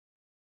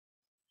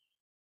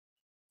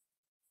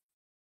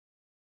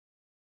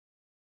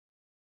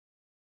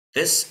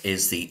This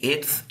is the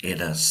 8th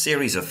in a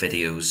series of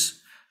videos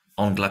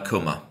on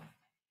glaucoma.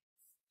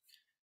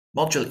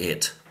 Module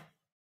 8,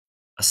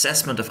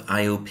 Assessment of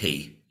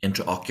IOP,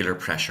 Intraocular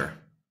Pressure.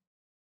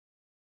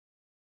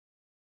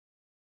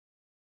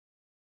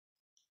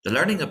 The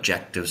learning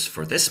objectives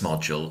for this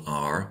module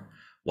are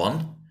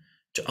 1.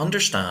 To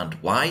understand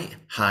why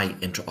high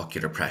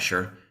intraocular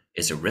pressure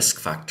is a risk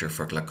factor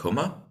for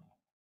glaucoma.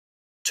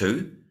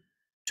 2.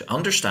 To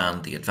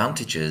understand the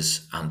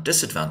advantages and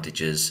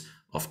disadvantages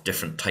of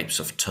different types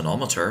of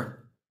tonometer.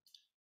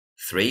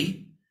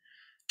 3.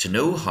 To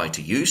know how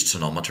to use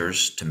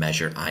tonometers to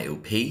measure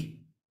IOP.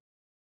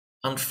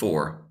 And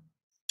 4.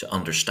 To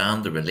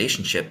understand the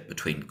relationship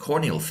between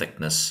corneal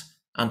thickness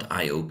and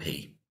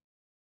IOP.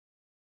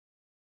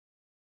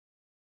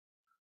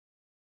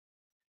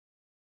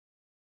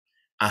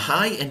 A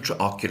high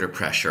intraocular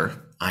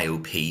pressure,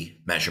 IOP,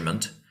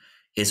 measurement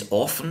is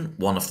often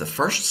one of the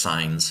first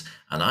signs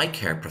an eye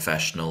care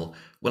professional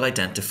will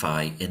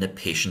identify in a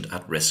patient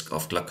at risk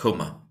of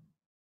glaucoma.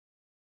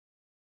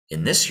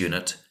 In this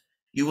unit,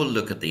 you will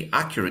look at the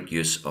accurate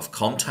use of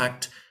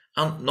contact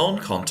and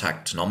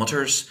non-contact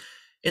tonometers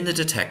in the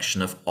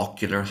detection of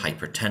ocular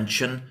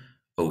hypertension,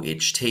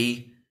 OHT,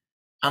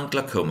 and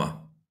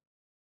glaucoma.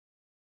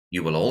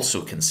 You will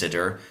also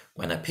consider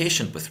when a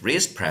patient with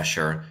raised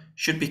pressure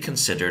should be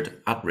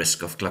considered at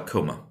risk of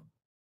glaucoma.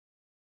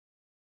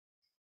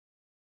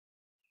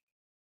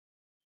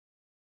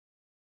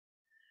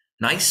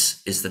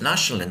 NICE is the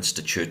National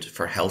Institute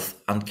for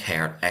Health and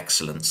Care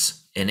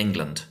Excellence in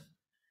England.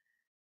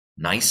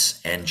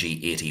 NICE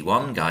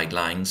NG81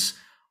 guidelines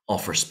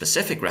offer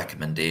specific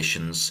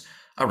recommendations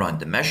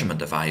around the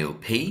measurement of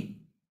IOP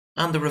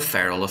and the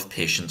referral of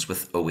patients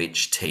with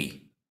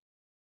OHT.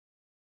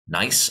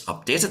 NICE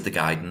updated the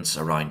guidance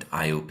around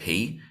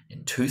IOP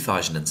in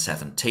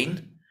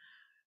 2017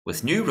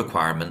 with new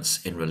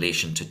requirements in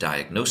relation to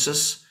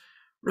diagnosis,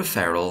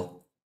 referral,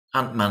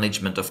 and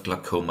management of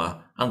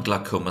glaucoma and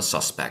glaucoma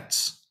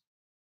suspects.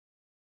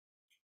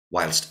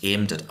 Whilst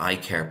aimed at eye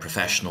care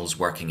professionals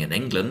working in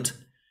England,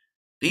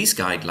 these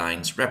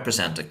guidelines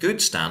represent a good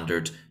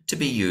standard to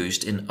be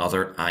used in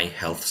other eye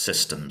health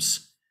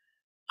systems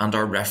and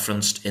are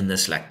referenced in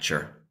this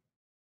lecture.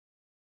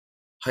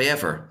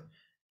 However,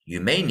 you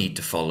may need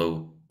to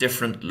follow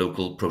different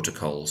local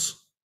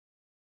protocols.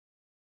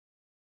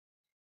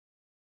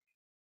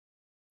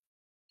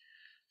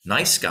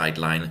 NICE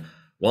Guideline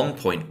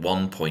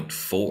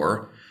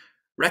 1.1.4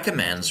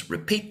 recommends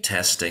repeat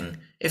testing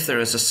if there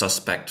is a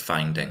suspect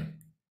finding.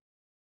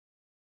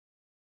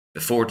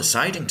 Before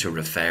deciding to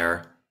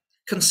refer,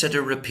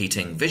 consider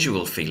repeating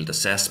visual field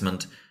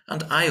assessment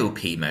and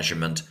IOP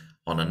measurement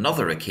on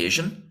another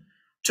occasion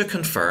to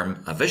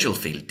confirm a visual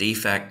field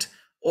defect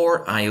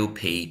or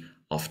IOP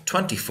of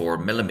 24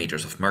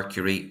 millimeters of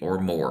mercury or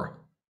more,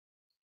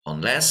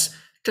 unless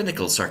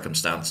clinical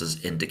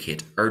circumstances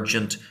indicate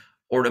urgent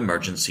or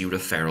emergency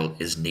referral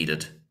is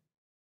needed.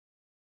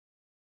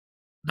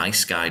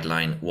 NICE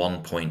Guideline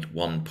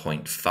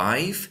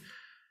 1.1.5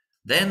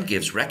 then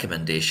gives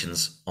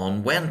recommendations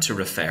on when to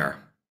refer.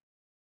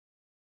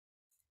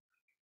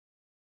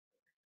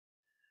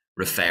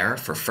 Refer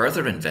for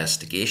further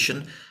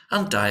investigation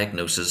and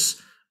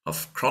diagnosis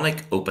of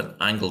chronic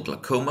open-angle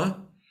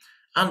glaucoma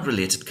and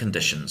related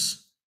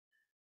conditions,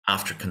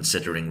 after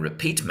considering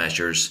repeat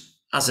measures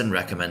as in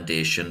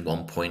Recommendation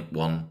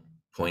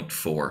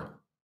 1.1.4.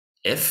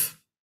 If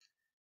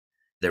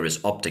there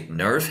is optic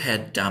nerve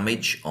head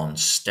damage on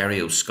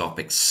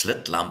stereoscopic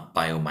slit lamp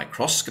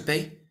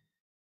biomicroscopy,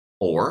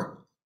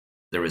 or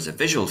there is a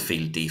visual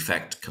field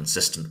defect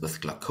consistent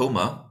with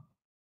glaucoma,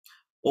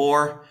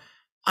 or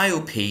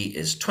IOP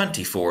is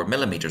 24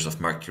 millimeters of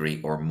mercury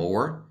or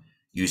more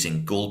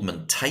using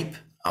Goldman type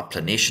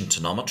applanation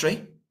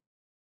tonometry.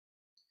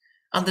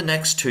 And the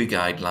next two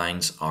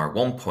guidelines are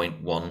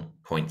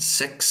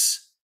 1.1.6,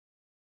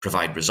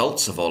 provide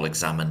results of all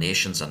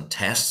examinations and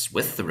tests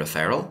with the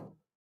referral,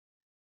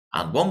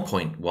 and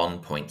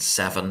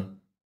 1.1.7,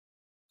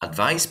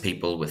 advise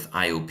people with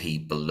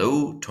IOP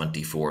below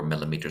 24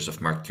 millimeters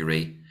of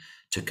mercury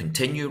to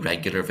continue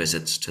regular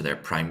visits to their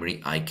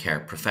primary eye care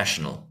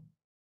professional.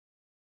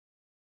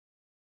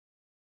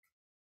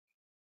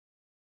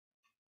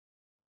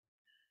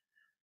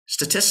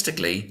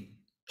 Statistically,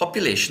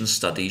 population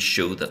studies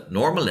show that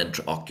normal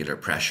intraocular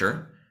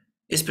pressure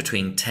is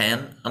between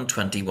 10 and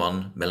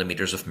 21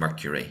 millimeters of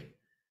mercury.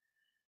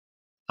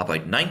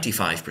 About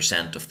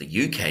 95% of the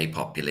UK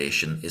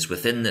population is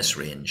within this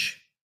range.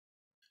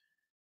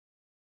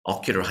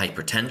 Ocular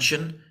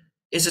hypertension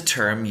is a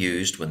term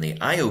used when the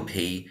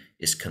IOP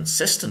is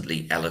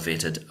consistently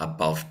elevated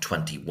above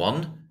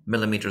 21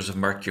 millimeters of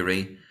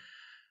mercury,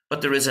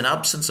 but there is an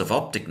absence of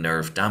optic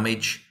nerve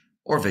damage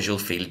or visual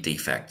field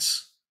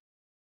defects.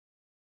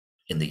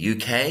 In the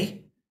UK,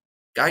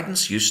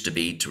 guidance used to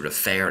be to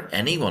refer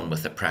anyone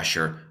with a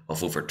pressure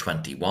of over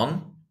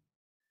 21.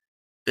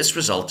 This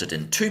resulted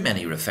in too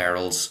many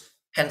referrals,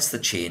 hence the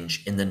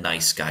change in the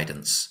NICE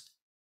guidance.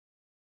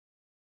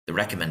 The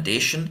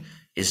recommendation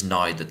is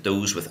now that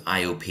those with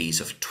IOPs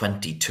of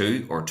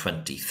 22 or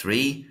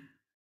 23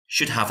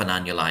 should have an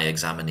annual eye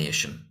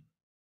examination.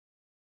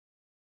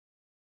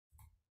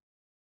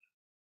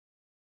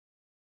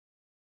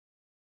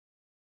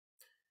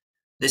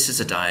 This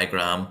is a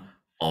diagram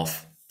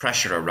of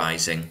pressure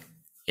arising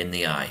in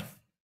the eye.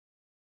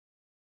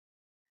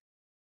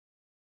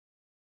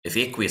 If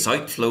aqueous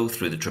outflow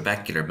through the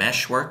trabecular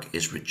meshwork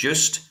is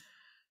reduced,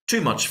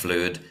 too much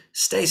fluid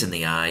stays in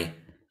the eye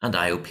and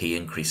IOP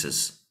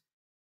increases.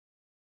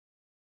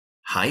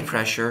 High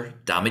pressure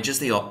damages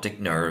the optic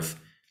nerve,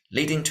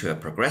 leading to a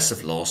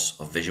progressive loss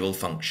of visual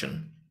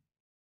function.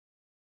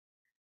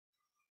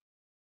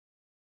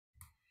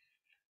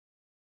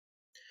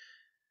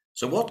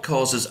 So what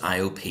causes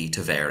IOP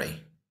to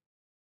vary?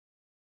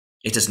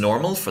 It is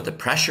normal for the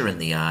pressure in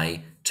the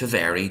eye to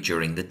vary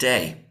during the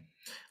day,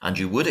 and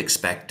you would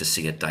expect to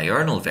see a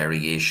diurnal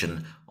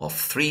variation of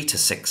 3 to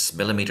 6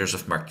 millimeters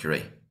of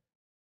mercury.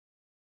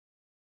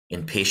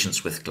 In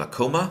patients with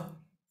glaucoma,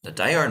 the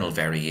diurnal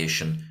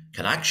variation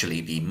can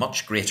actually be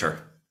much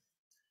greater.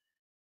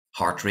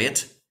 Heart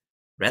rate,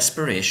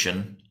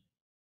 respiration,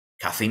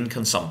 caffeine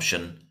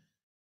consumption,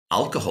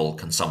 alcohol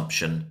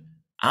consumption,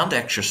 and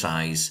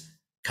exercise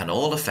can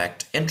all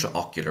affect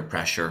intraocular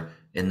pressure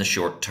in the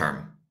short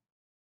term.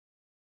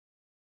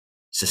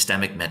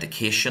 Systemic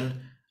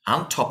medication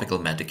and topical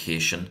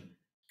medication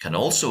can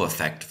also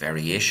affect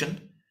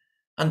variation,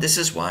 and this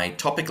is why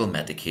topical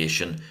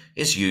medication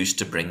is used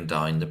to bring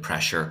down the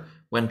pressure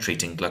when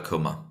treating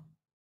glaucoma.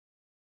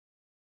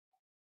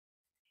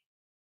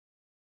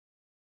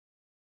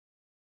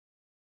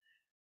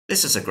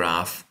 This is a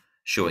graph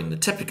showing the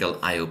typical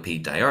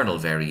IOP diurnal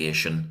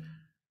variation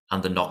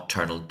and the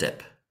nocturnal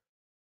dip.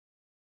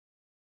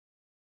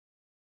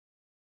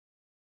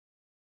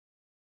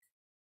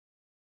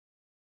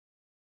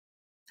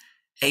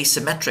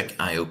 Asymmetric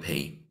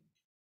IOP.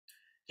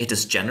 It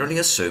is generally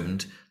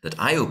assumed that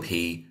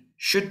IOP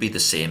should be the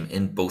same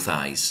in both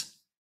eyes.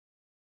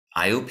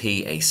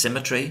 IOP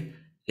asymmetry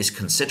is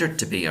considered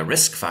to be a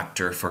risk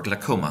factor for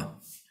glaucoma,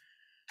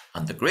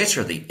 and the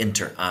greater the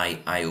inter-eye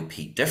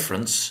IOP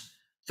difference,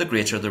 the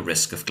greater the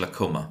risk of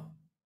glaucoma.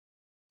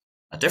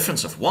 A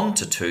difference of 1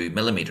 to 2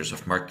 millimeters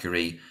of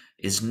mercury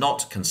is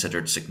not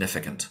considered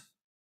significant.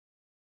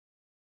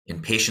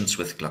 In patients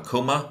with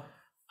glaucoma,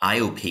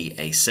 IOP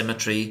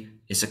asymmetry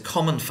is a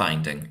common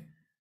finding,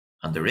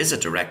 and there is a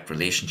direct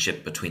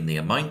relationship between the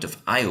amount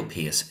of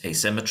IOP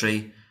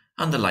asymmetry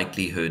and the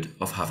likelihood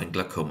of having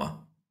glaucoma.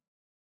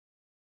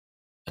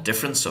 A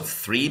difference of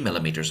 3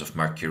 millimeters of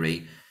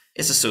mercury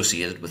is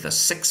associated with a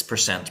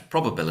 6%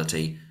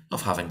 probability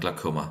of having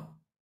glaucoma.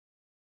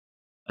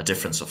 A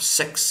difference of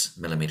 6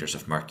 millimeters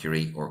of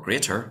mercury or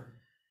greater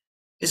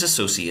is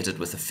associated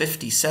with a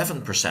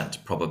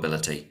 57%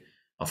 probability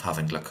of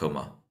having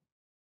glaucoma.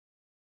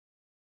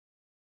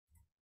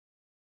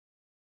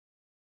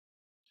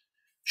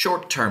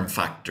 Short-term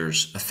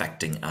factors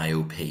affecting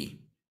IOP.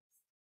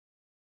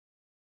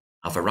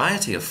 A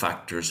variety of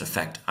factors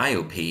affect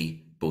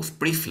IOP both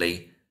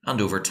briefly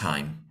and over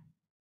time.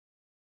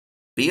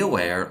 Be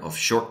aware of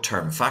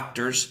short-term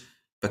factors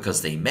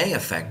because they may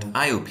affect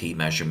IOP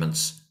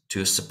measurements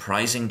to a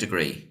surprising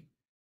degree.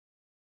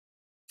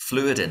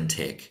 Fluid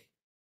intake,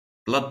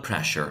 blood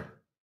pressure,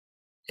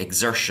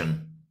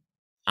 exertion,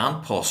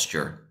 and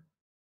posture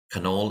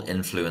can all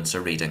influence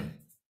a reading.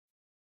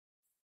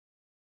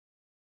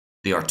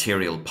 The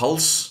arterial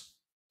pulse,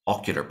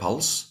 ocular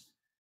pulse,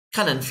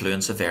 can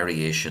influence a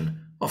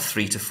variation of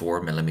 3 to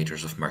 4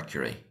 millimeters of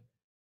mercury.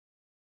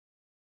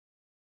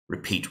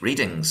 Repeat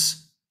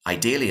readings,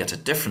 ideally at a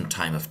different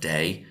time of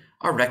day,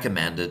 are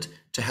recommended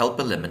to help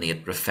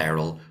eliminate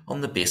referral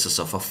on the basis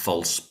of a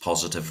false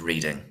positive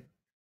reading.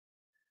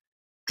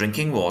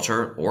 Drinking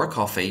water or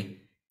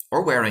coffee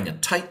or wearing a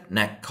tight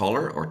neck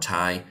collar or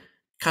tie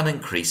can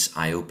increase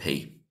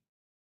IOP.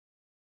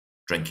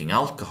 Drinking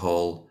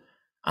alcohol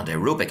and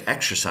aerobic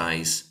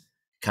exercise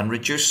can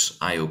reduce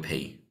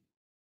IOP.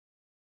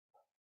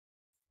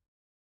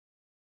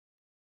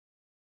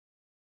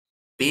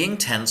 Being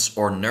tense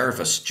or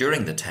nervous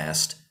during the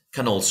test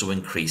can also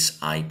increase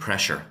eye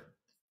pressure.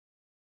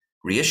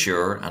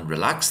 Reassure and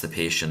relax the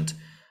patient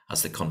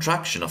as the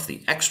contraction of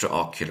the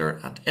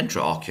extraocular and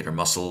intraocular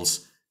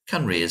muscles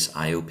can raise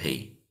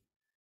IOP.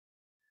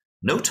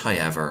 Note,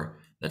 however,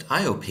 that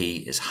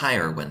IOP is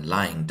higher when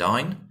lying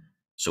down,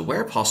 so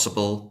where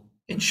possible,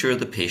 ensure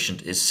the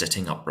patient is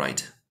sitting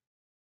upright.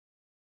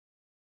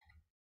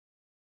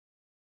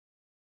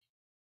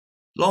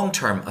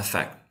 Long-term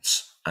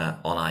effects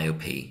on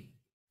IOP.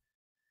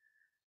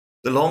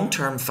 The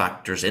long-term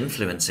factors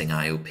influencing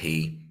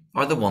IOP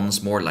are the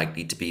ones more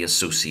likely to be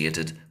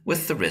associated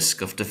with the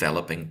risk of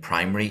developing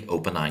primary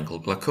open-angle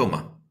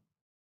glaucoma.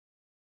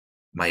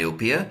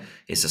 Myopia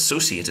is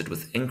associated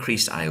with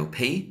increased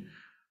IOP,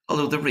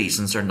 although the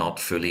reasons are not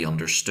fully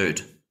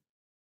understood.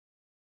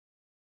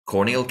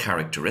 Corneal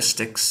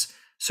characteristics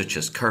such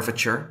as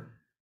curvature,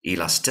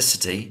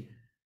 elasticity,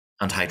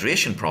 and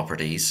hydration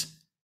properties,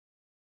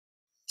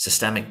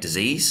 systemic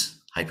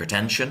disease,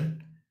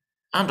 hypertension,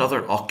 and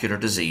other ocular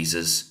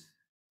diseases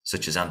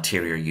such as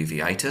anterior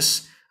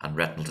uveitis and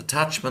retinal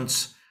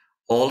detachments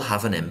all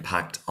have an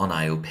impact on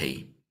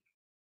IOP.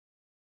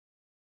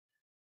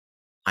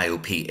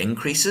 IOP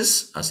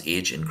increases as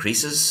age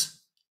increases,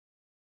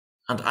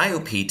 and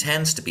IOP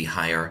tends to be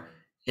higher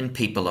in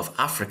people of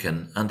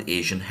African and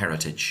Asian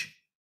heritage.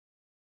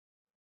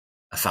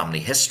 A family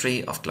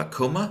history of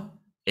glaucoma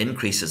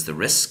increases the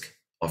risk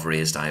of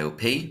raised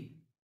IOP,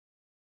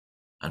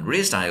 and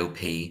raised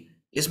IOP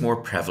is more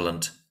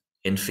prevalent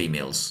in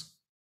females.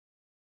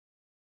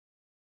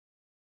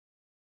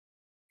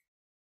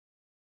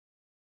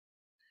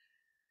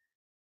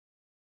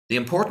 The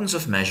importance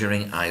of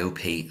measuring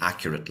IOP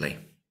accurately.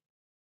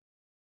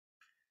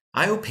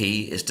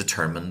 IOP is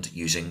determined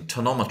using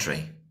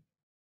tonometry,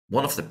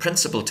 one of the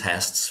principal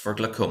tests for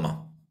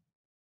glaucoma.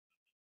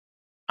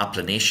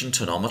 Applanation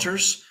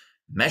tonometers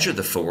measure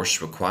the force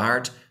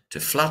required to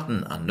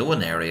flatten a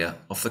known area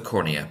of the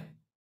cornea.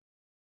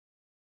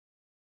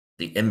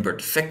 The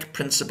Imbert-Fick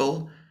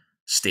principle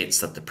states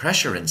that the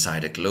pressure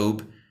inside a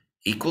globe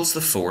equals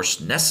the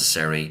force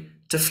necessary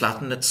to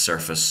flatten its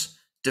surface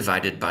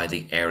divided by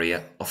the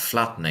area of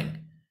flattening.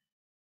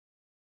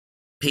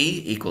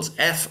 P equals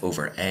F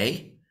over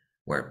A,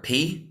 where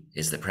P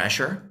is the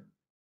pressure,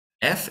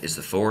 F is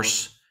the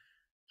force,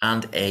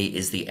 and A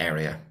is the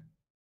area.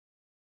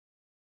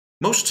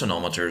 Most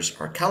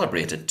tonometers are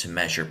calibrated to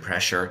measure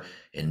pressure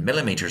in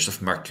millimeters of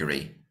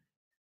mercury,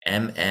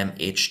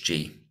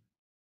 mmHg.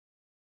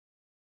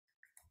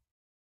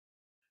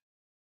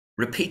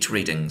 Repeat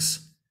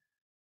readings.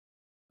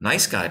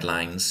 NICE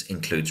guidelines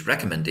includes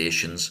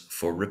recommendations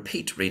for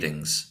repeat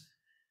readings.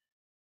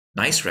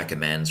 NICE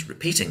recommends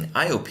repeating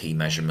IOP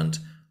measurement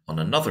on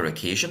another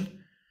occasion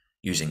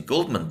using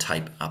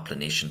Goldman-type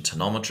applanation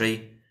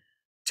tonometry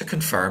to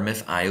confirm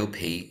if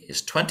IOP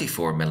is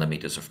 24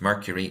 millimeters of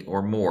mercury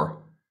or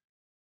more,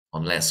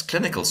 unless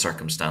clinical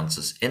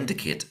circumstances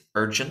indicate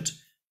urgent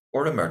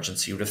or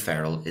emergency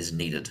referral is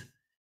needed.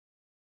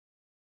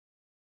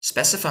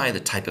 Specify the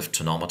type of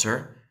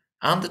tonometer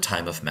and the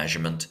time of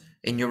measurement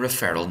in your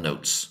referral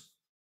notes.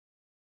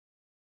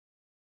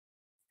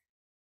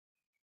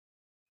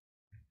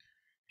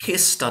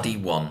 Case Study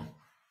 1.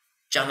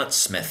 Janet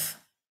Smith.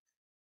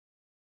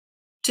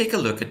 Take a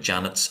look at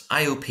Janet's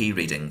IOP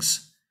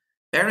readings,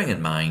 bearing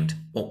in mind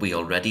what we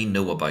already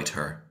know about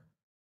her.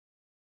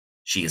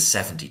 She is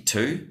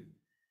 72.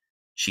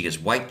 She is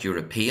white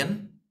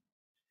European.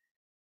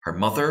 Her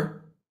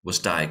mother was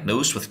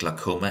diagnosed with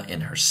glaucoma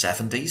in her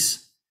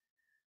 70s.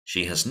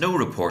 She has no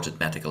reported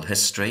medical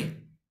history.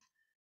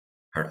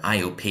 Her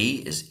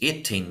IOP is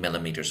 18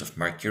 millimeters of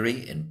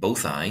mercury in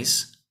both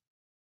eyes.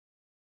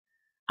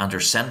 And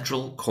her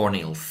central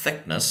corneal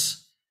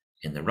thickness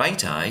in the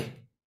right eye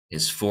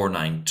is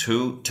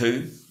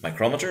 4922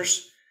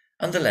 micrometers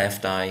and the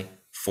left eye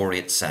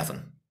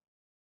 487.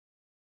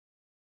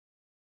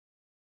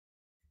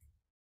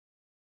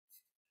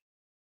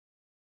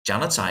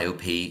 Janet's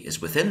IOP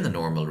is within the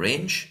normal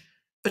range,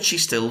 but she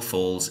still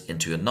falls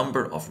into a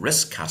number of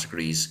risk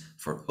categories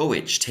for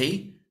OHT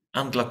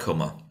and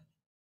glaucoma.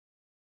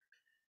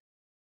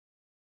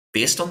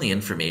 Based on the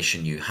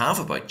information you have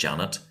about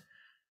Janet,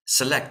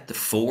 select the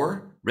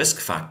 4 risk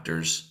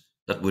factors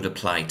that would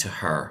apply to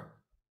her.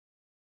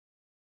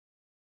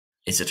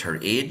 Is it her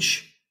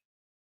age,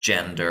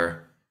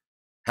 gender,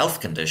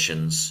 health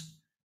conditions,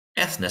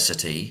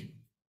 ethnicity,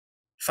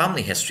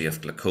 family history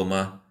of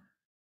glaucoma,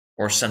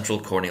 or central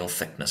corneal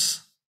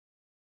thickness?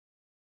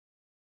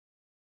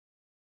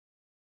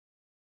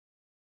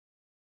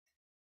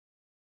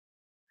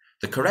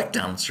 The correct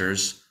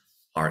answers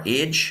are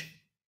age,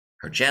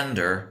 her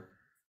gender,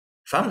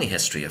 family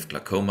history of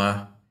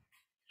glaucoma,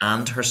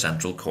 and her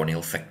central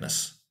corneal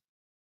thickness.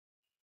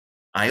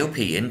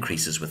 IOP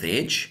increases with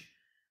age,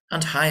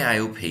 and high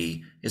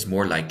IOP is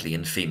more likely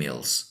in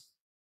females.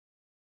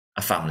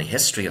 A family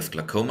history of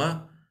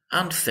glaucoma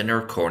and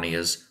thinner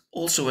corneas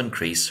also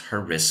increase her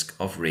risk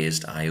of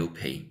raised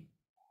IOP.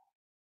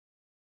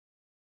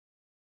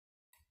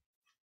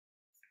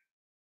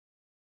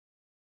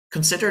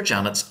 Consider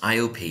Janet's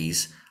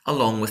IOPs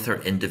along with her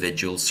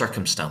individual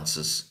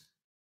circumstances.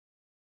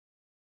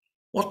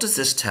 What does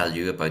this tell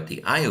you about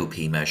the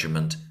IOP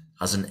measurement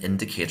as an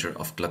indicator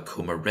of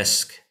glaucoma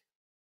risk?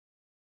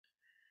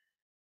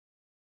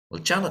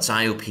 Well, Janet's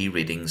IOP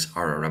readings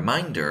are a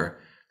reminder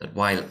that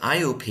while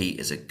IOP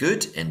is a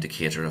good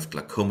indicator of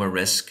glaucoma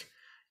risk,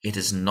 it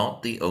is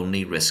not the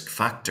only risk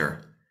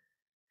factor.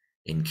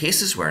 In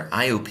cases where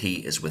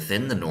IOP is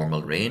within the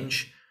normal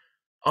range,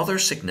 other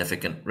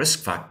significant risk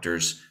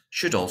factors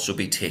should also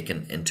be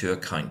taken into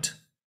account.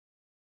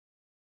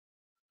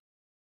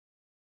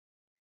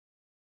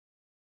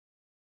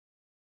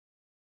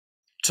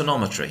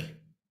 Tonometry,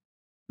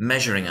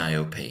 measuring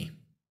IOP.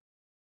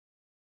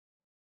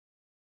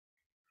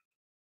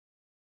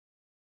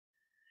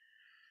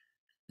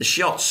 The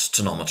Schiot's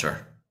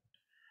tonometer.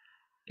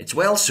 It's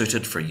well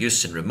suited for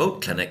use in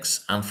remote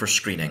clinics and for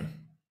screening.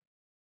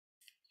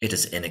 It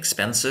is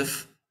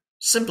inexpensive,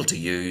 simple to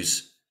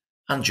use,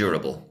 and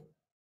durable.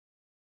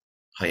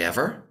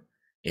 However,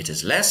 it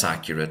is less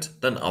accurate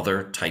than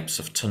other types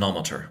of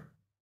tonometer.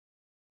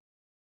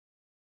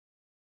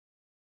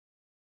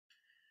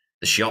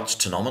 The Schiot's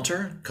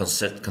tonometer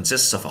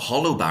consists of a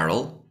hollow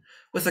barrel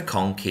with a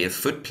concave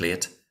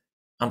footplate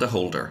and a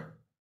holder.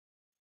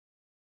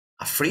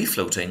 A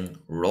free-floating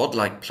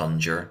rod-like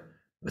plunger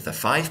with a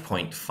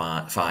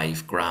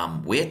 5.5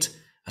 gram weight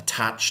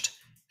attached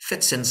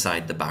fits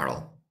inside the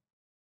barrel.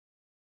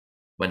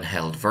 When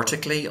held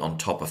vertically on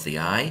top of the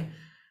eye,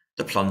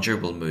 the plunger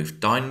will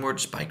move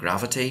downwards by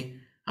gravity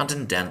and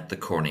indent the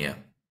cornea.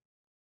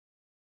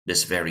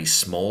 This very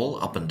small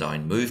up and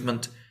down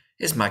movement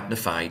is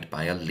magnified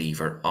by a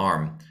lever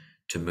arm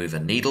to move a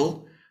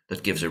needle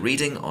that gives a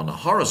reading on a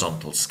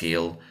horizontal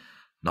scale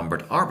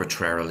numbered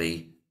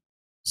arbitrarily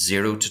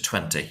 0 to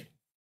 20.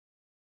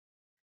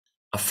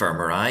 A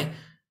firmer eye,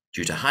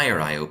 due to higher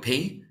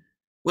IOP,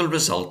 will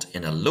result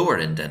in a lower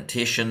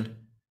indentation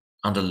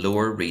and a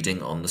lower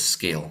reading on the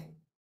scale.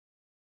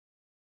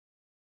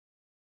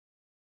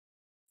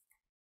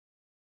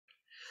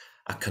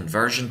 A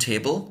conversion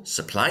table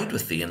supplied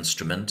with the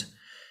instrument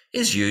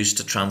is used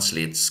to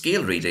translate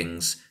scale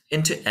readings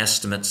into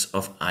estimates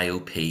of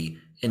IOP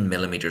in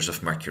millimeters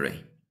of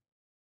mercury.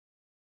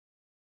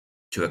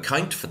 To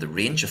account for the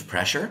range of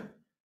pressure,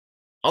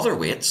 other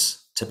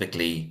weights,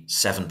 typically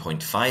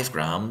 7.5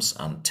 grams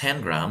and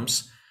 10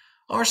 grams,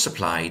 are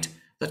supplied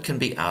that can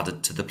be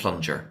added to the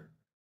plunger.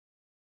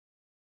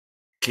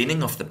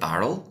 Cleaning of the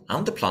barrel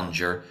and the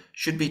plunger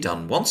should be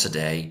done once a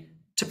day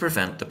to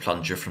prevent the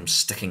plunger from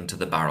sticking to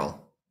the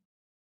barrel.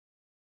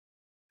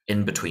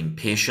 In between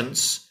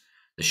patients,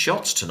 the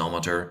Schiot's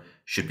tonometer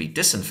should be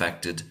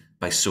disinfected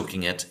by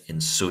soaking it in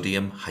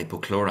sodium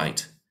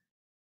hypochlorite.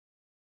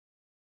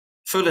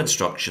 Full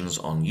instructions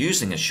on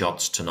using a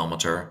Schiot's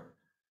tonometer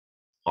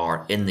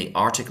are in the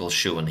article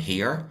shown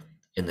here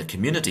in the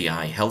Community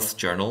Eye Health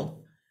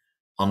Journal,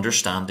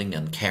 Understanding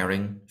and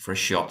Caring for a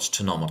Schiot's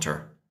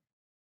Tonometer.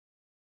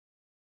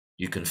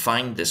 You can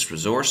find this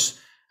resource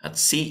at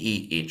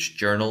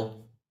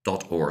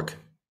cehjournal.org.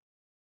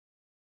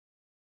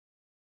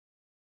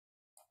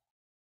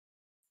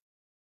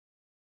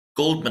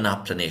 Goldmann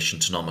applanation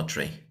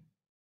tonometry,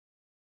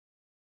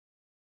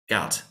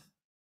 GAT,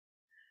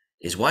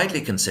 is widely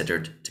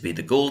considered to be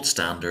the gold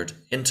standard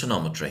in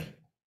tonometry.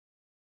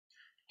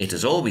 It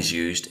is always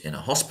used in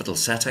a hospital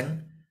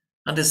setting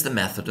and is the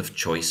method of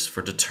choice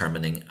for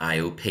determining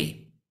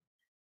IOP.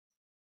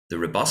 The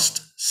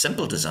robust,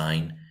 simple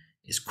design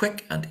is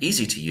quick and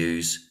easy to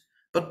use,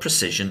 but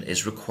precision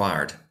is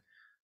required,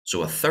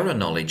 so a thorough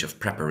knowledge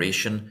of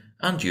preparation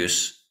and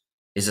use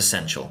is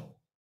essential.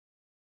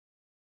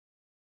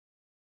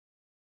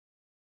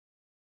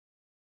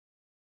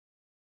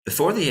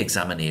 Before the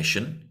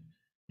examination,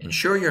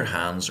 ensure your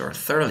hands are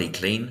thoroughly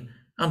clean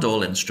and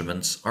all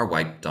instruments are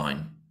wiped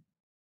down.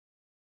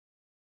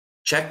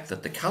 Check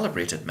that the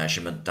calibrated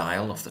measurement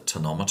dial of the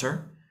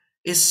tonometer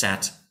is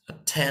set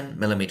at 10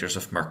 millimeters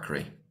of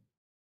mercury.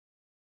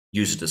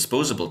 Use a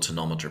disposable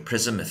tonometer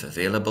prism if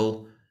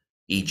available,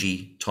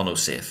 e.g.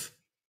 TonoSafe.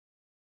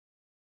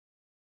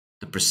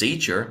 The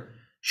procedure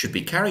should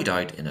be carried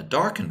out in a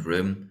darkened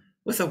room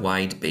with a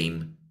wide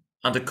beam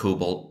and a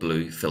cobalt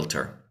blue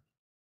filter.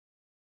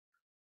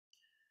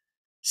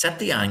 Set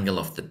the angle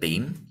of the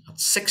beam at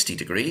 60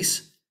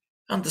 degrees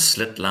and the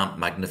slit lamp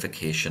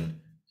magnification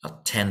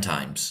at 10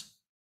 times.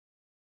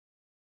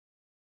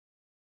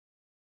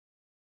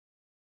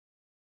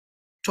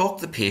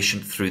 Talk the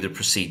patient through the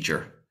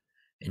procedure,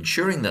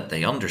 ensuring that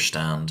they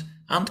understand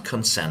and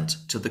consent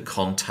to the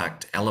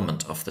contact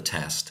element of the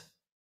test.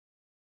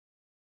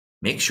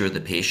 Make sure the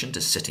patient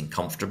is sitting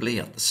comfortably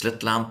at the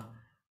slit lamp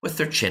with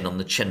their chin on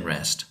the chin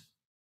rest,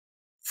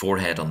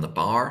 forehead on the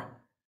bar,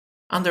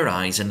 and their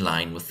eyes in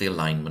line with the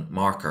alignment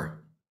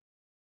marker.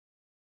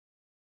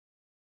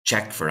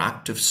 Check for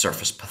active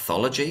surface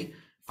pathology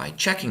by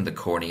checking the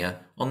cornea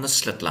on the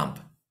slit lamp.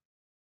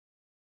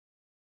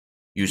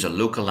 Use a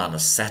local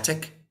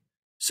anaesthetic,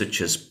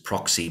 such as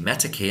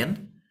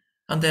proximeticaine,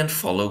 and then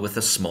follow with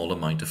a small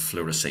amount of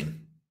fluorescein.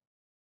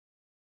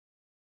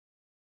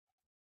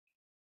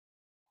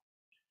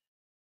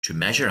 To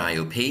measure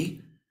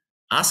IOP,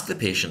 ask the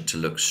patient to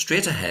look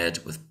straight ahead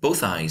with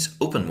both eyes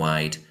open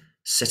wide,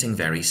 sitting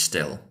very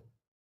still.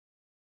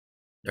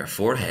 Their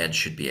forehead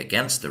should be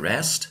against the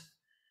rest.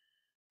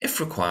 If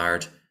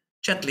required,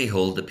 gently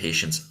hold the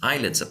patient's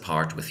eyelids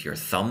apart with your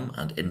thumb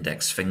and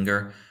index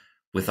finger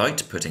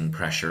without putting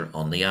pressure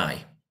on the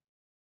eye.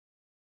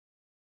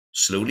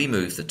 Slowly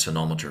move the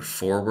tonometer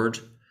forward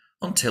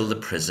until the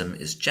prism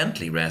is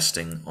gently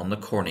resting on the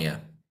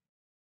cornea.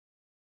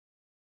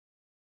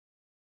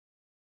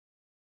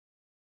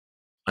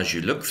 As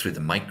you look through the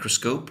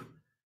microscope,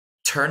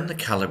 turn the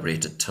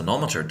calibrated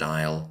tonometer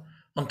dial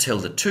until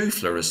the two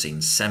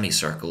fluorescein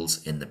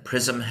semicircles in the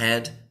prism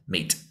head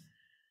meet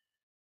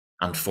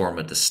and form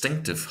a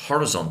distinctive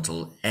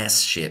horizontal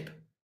S shape.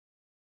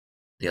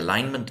 The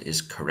alignment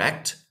is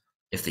correct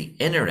if the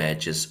inner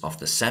edges of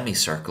the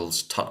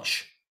semicircles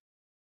touch.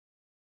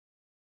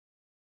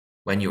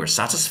 When you are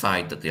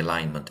satisfied that the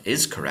alignment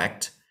is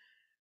correct,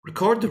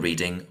 record the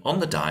reading on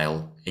the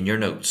dial in your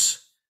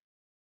notes.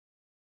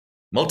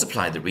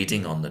 Multiply the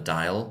reading on the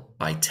dial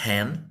by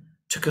 10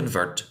 to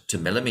convert to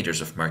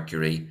millimeters of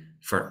mercury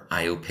for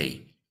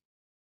IOP.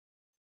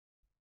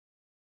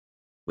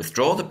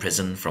 Withdraw the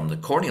prism from the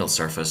corneal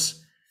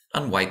surface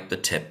and wipe the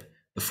tip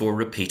before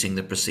repeating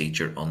the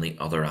procedure on the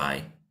other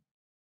eye.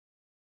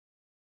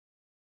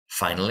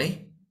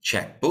 Finally,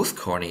 check both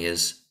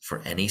corneas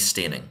for any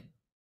staining.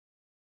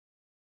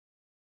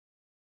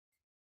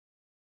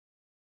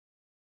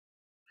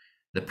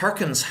 The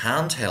Perkins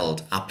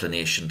handheld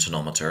applanation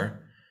tonometer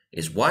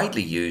is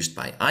widely used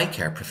by eye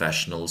care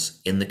professionals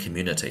in the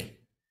community.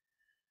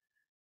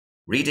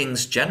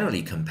 Readings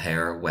generally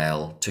compare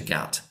well to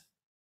GAT.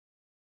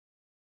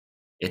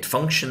 It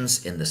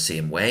functions in the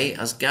same way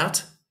as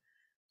GAT,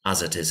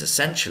 as it is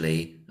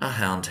essentially a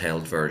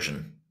handheld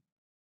version.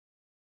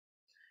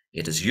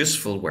 It is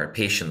useful where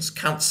patients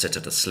can't sit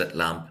at a slit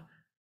lamp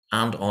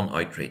and on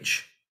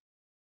outreach.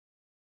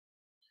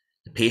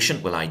 The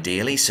patient will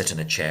ideally sit in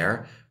a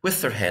chair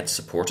with their head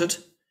supported.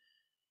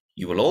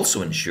 You will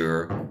also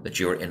ensure that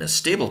you are in a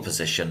stable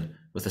position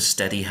with a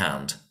steady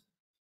hand.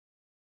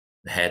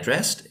 The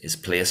headrest is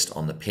placed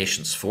on the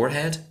patient's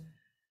forehead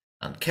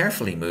and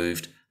carefully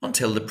moved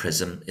until the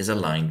prism is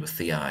aligned with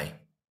the eye.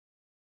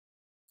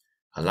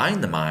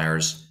 Align the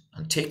Myers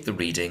and take the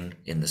reading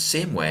in the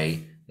same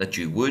way that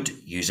you would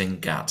using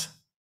GAT.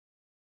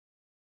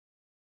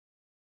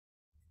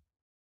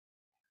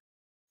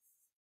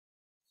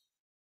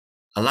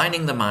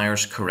 Aligning the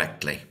Myers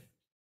correctly.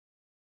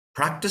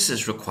 Practice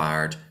is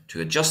required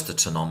to adjust the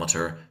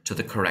tonometer to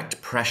the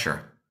correct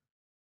pressure.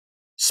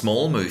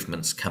 Small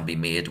movements can be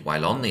made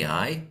while on the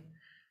eye,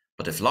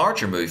 but if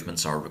larger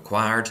movements are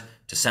required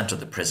to center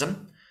the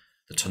prism,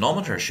 the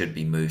tonometer should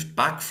be moved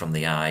back from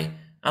the eye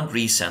and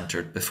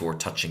recentered before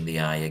touching the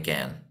eye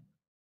again.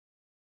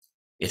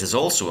 It is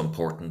also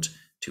important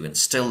to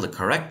instill the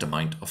correct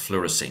amount of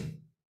fluorescein.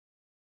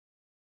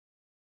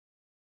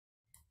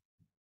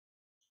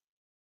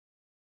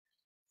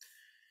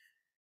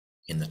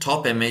 In the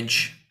top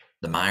image,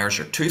 the Myers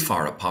are too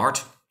far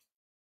apart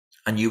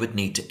and you would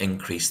need to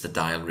increase the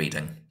dial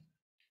reading.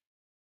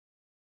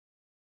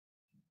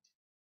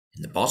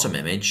 In the bottom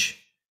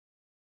image,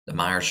 the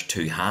Myers are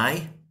too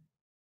high.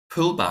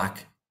 Pull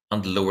back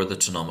and lower the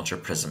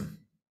tonometer prism.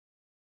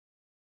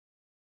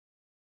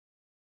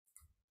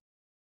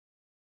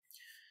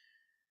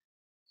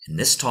 In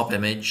this top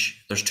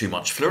image, there's too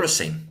much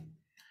fluorescein.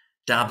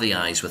 Dab the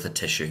eyes with a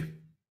tissue.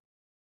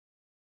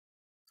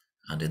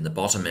 And in the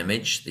bottom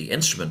image, the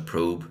instrument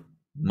probe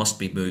must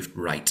be moved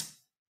right.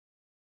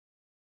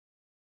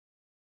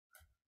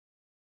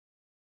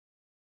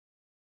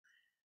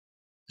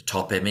 The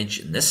top image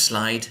in this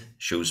slide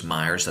shows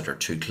Myers that are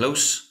too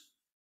close.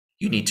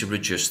 You need to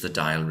reduce the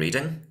dial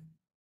reading.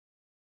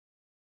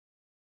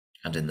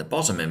 And in the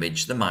bottom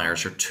image, the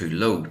Myers are too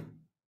low.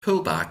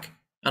 Pull back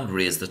and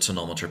raise the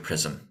tonometer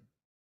prism.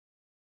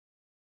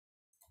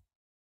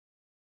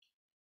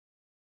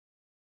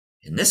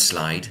 In this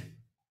slide,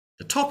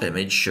 the top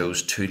image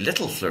shows too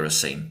little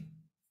fluorescein.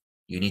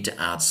 You need to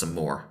add some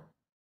more.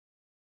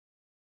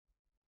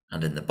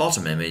 And in the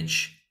bottom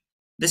image,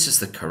 this is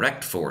the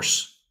correct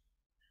force.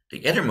 The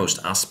innermost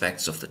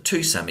aspects of the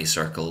two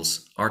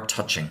semicircles are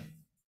touching.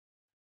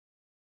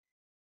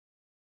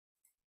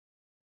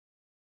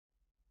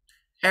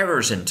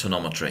 Errors in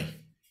tonometry.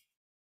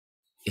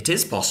 It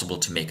is possible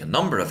to make a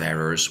number of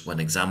errors when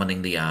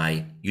examining the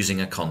eye using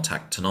a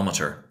contact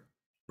tonometer,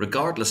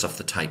 regardless of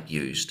the type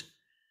used,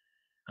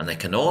 and they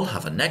can all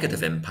have a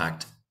negative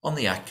impact on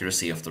the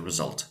accuracy of the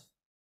result.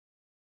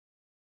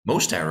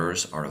 Most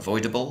errors are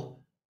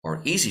avoidable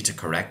or easy to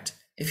correct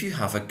if you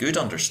have a good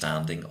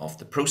understanding of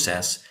the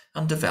process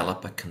and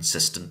develop a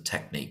consistent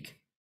technique.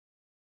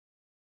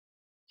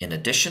 In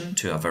addition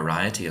to a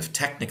variety of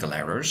technical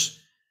errors,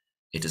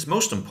 it is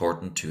most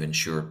important to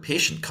ensure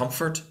patient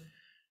comfort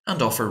and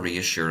offer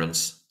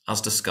reassurance, as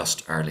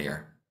discussed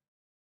earlier.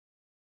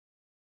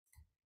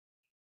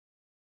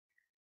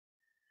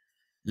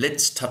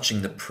 Lids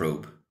touching the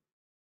probe.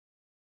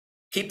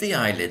 Keep the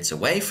eyelids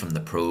away from the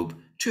probe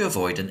to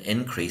avoid an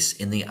increase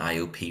in the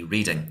IOP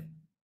reading.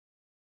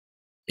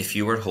 If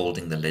you are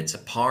holding the lids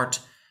apart,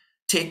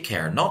 take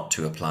care not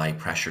to apply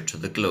pressure to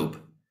the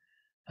globe,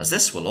 as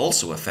this will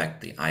also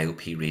affect the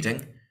IOP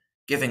reading,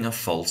 giving a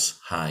false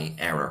high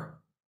error.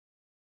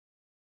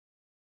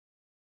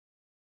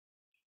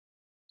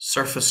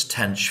 Surface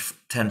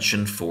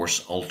tension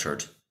force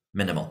altered,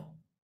 minimal.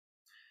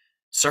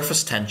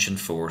 Surface tension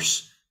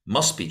force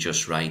must be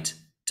just right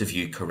to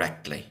view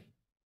correctly.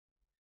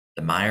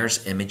 The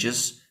Myers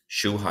images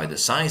show how the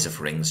size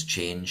of rings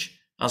change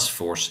as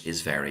force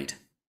is varied.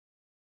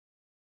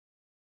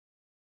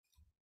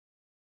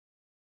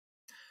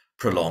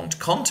 Prolonged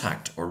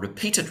contact or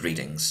repeated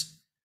readings.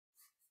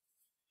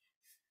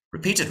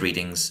 Repeated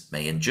readings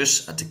may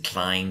induce a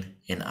decline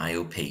in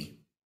IOP.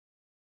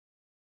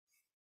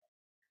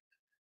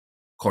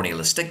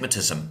 Corneal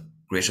astigmatism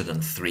greater than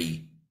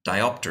 3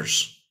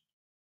 diopters.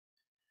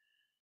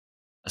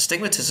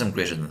 Astigmatism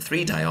greater than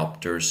 3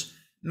 diopters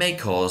may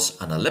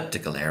cause an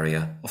elliptical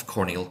area of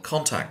corneal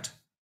contact.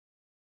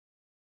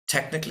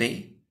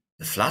 Technically,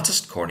 the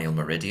flattest corneal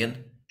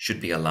meridian should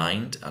be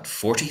aligned at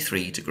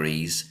 43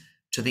 degrees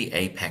to the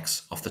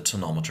apex of the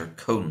tonometer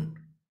cone,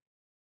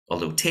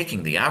 although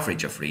taking the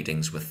average of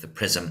readings with the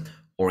prism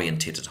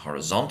orientated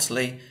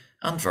horizontally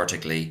and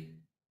vertically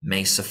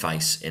may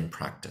suffice in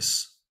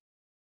practice.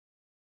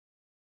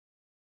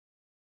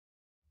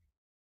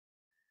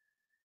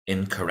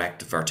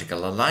 Incorrect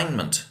vertical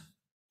alignment.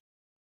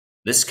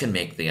 This can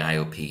make the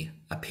IOP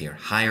appear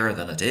higher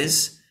than it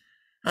is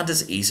and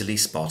is easily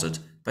spotted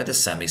by the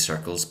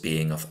semicircles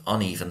being of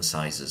uneven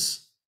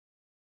sizes.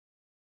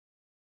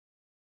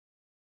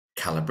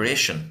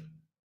 Calibration.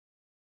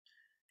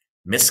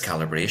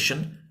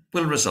 Miscalibration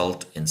will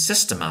result in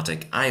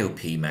systematic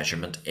IOP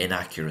measurement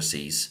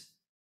inaccuracies,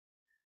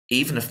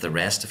 even if the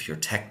rest of your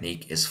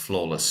technique is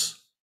flawless.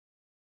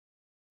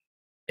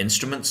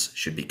 Instruments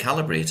should be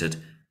calibrated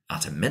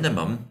at a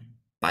minimum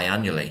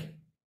biannually.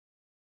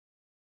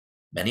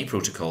 Many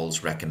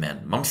protocols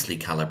recommend monthly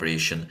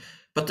calibration,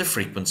 but the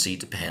frequency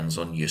depends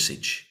on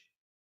usage.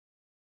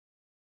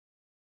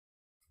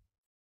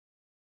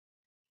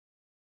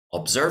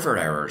 Observer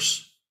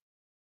errors.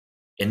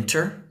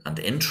 Inter- and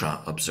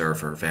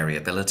intra-observer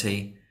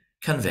variability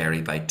can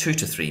vary by 2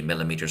 to 3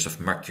 millimeters of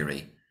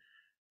mercury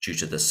due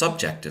to the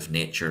subjective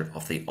nature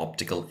of the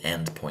optical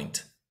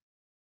endpoint.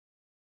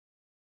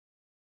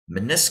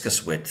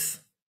 Meniscus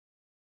width.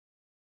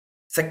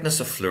 Thickness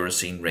of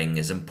fluorescein ring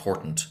is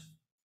important.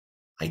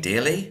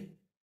 Ideally,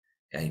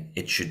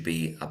 it should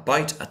be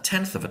about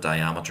 1/10 of a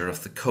diameter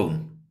of the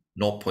cone,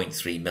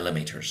 0.3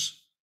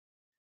 millimeters.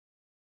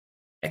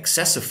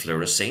 Excessive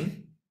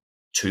fluorescein,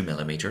 2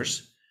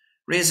 millimeters,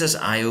 raises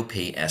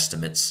IOP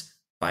estimates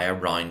by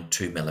around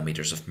 2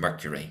 millimeters of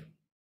mercury.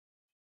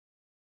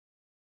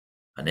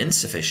 An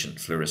insufficient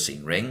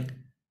fluorescein ring,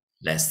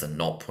 less than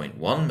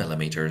 0.1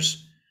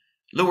 millimeters,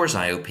 lowers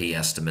IOP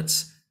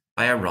estimates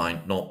by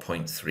around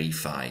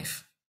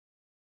 0.35.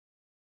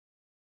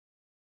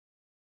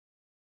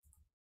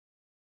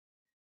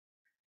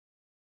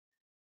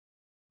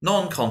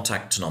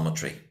 Non-contact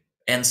tonometry,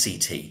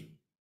 NCT.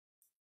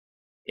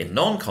 In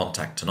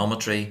non-contact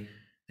tonometry,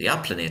 the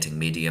applanating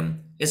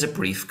medium is a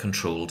brief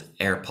controlled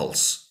air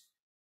pulse.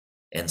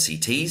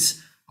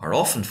 NCTs are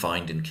often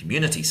found in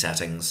community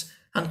settings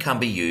and can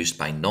be used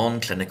by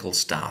non-clinical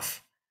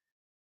staff.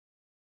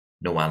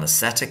 No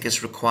anaesthetic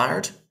is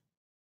required,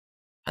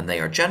 and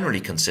they are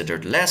generally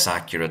considered less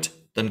accurate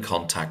than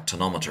contact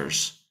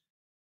tonometers.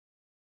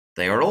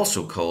 They are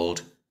also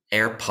called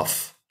air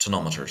puff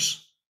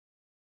tonometers.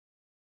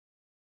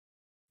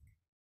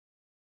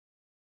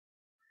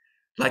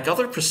 Like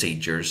other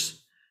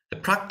procedures, the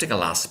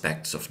practical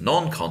aspects of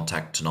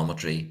non-contact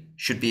tonometry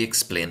should be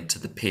explained to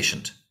the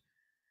patient.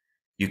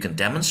 You can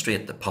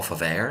demonstrate the puff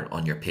of air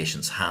on your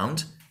patient's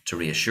hand to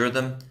reassure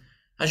them,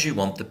 as you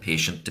want the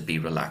patient to be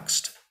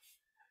relaxed.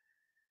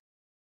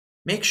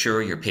 Make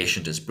sure your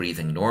patient is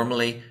breathing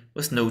normally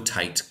with no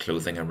tight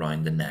clothing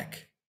around the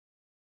neck.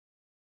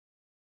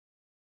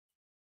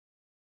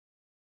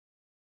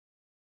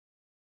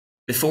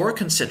 Before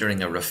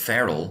considering a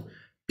referral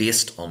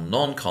based on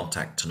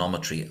non-contact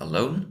tonometry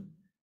alone,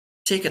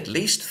 take at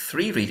least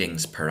 3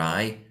 readings per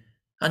eye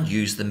and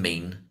use the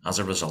mean as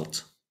a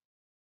result.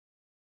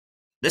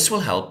 This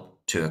will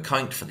help to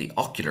account for the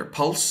ocular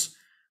pulse,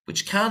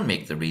 which can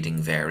make the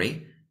reading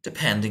vary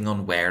depending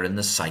on where in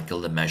the cycle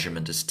the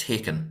measurement is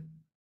taken.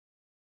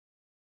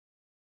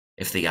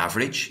 If the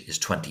average is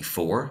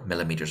 24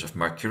 millimeters of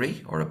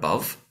mercury or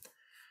above,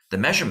 the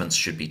measurements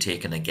should be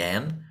taken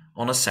again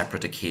on a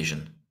separate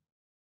occasion.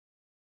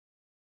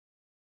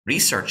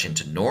 Research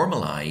into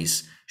normal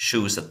eyes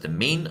shows that the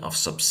mean of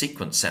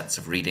subsequent sets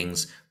of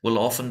readings will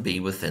often be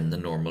within the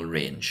normal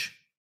range.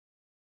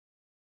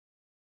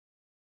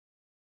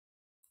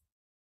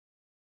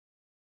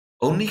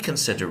 Only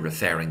consider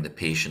referring the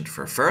patient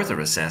for further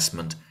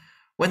assessment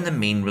when the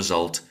mean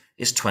result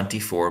is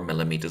 24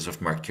 millimeters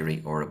of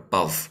mercury or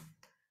above,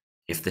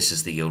 if this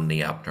is the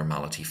only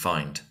abnormality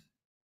found.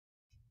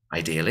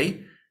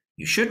 Ideally,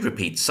 you should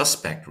repeat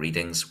suspect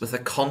readings with a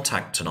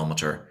contact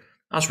tonometer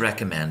as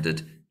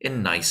recommended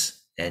in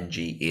NICE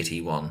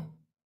NG81.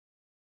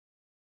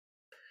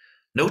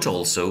 Note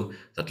also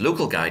that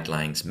local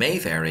guidelines may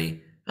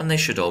vary and they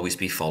should always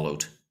be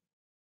followed.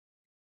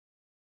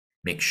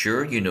 Make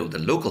sure you know the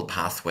local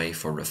pathway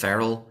for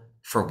referral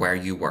for where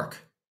you work.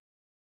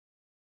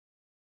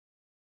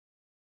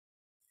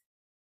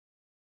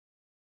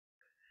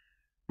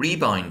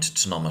 Rebound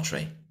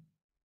tonometry.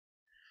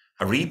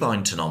 A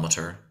rebound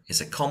tonometer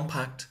is a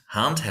compact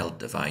handheld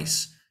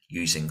device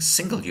using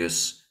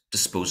single-use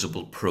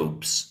disposable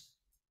probes.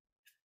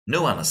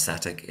 No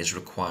anaesthetic is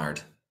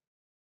required.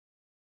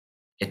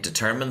 It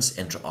determines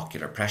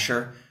intraocular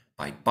pressure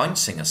by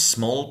bouncing a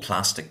small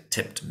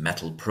plastic-tipped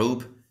metal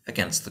probe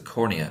against the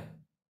cornea.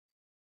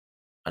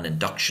 An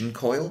induction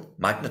coil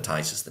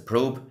magnetizes the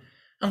probe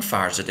and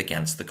fires it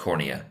against the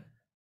cornea.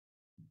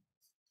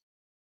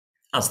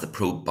 As the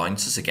probe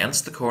bounces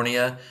against the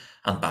cornea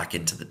and back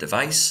into the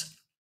device,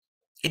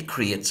 it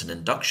creates an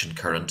induction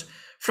current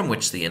from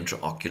which the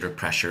intraocular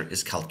pressure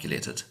is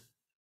calculated.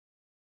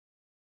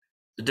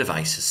 The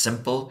device is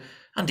simple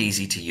and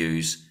easy to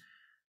use,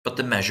 but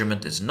the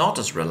measurement is not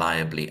as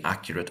reliably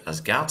accurate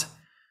as GAT,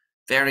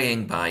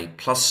 varying by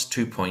plus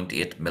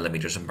 2.8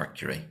 millimeters of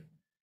mercury.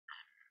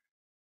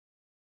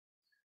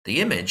 The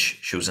image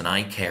shows an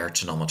eyecare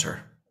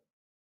tonometer.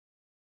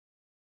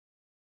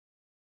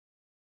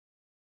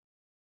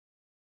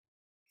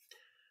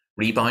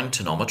 Rebound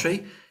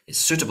tonometry is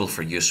suitable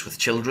for use with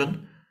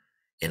children,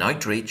 in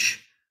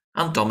outreach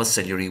and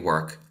domiciliary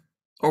work,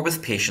 or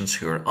with patients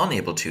who are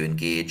unable to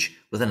engage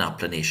with an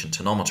applanation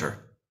tonometer.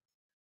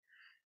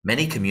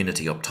 Many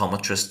community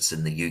optometrists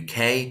in the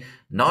UK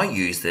now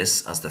use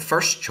this as the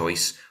first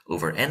choice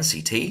over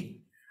NCT,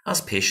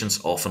 as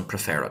patients often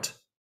prefer it.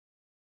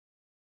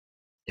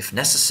 If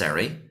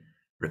necessary,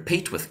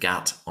 repeat with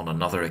GAT on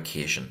another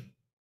occasion.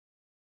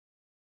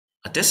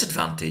 A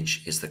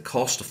disadvantage is the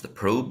cost of the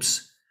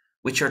probes,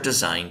 which are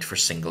designed for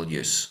single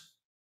use.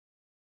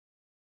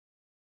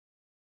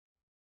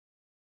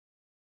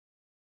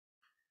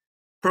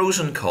 Pros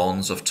and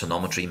cons of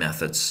tonometry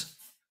methods.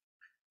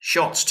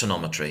 Shots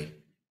tonometry.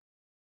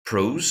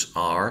 Pros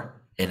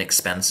are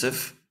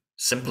inexpensive,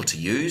 simple to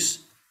use,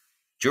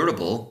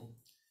 durable,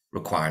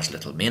 requires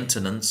little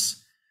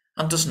maintenance,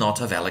 and does not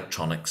have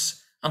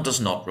electronics and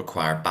does not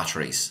require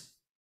batteries.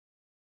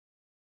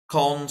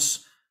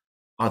 Cons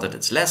are that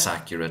it's less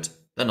accurate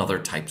than other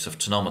types of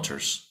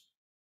tonometers.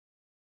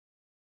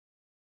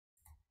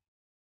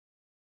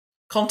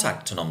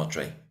 Contact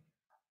tonometry.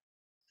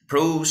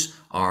 Pros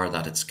are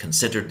that it's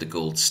considered the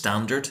gold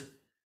standard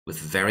with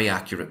very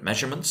accurate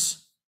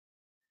measurements,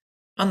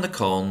 and the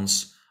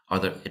cons are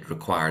that it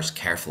requires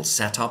careful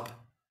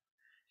setup.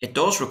 It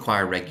does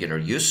require regular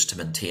use to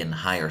maintain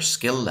higher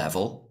skill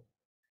level.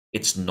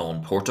 It's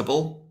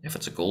non-portable if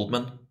it's a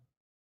Goldman.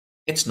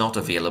 It's not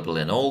available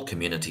in all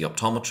community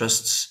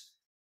optometrists.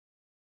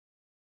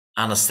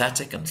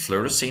 Anaesthetic and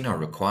fluorescein are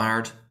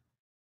required,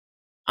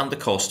 and the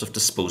cost of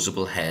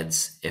disposable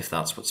heads if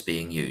that's what's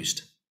being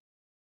used.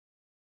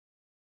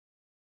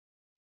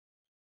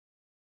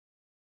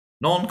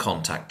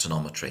 Non-contact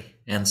tonometry,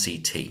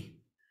 NCT.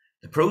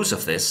 The pros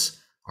of this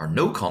are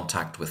no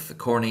contact with the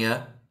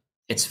cornea,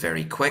 it's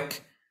very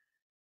quick,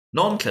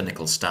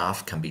 non-clinical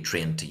staff can be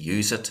trained to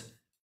use it,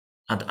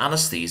 and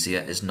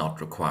anaesthesia is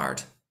not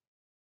required.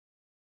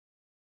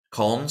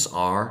 Cons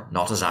are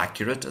not as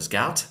accurate as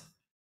GAT,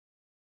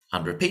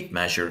 and repeat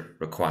measure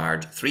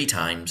required 3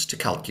 times to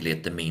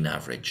calculate the mean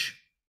average.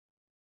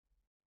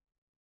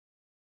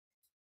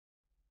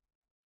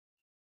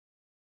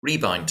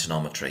 Rebound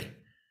tonometry.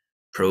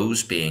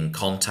 Pros being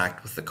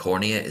contact with the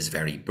cornea is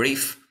very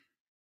brief,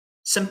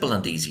 simple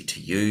and easy to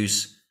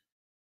use,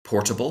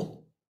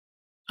 portable,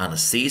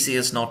 anaesthesia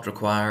is not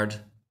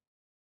required,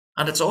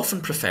 and it's often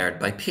preferred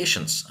by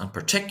patients and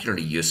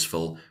particularly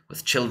useful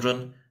with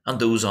children and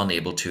those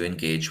unable to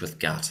engage with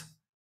GAT.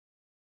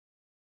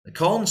 The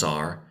cons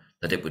are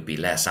that it would be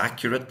less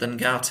accurate than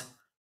GAT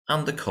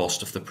and the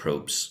cost of the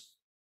probes.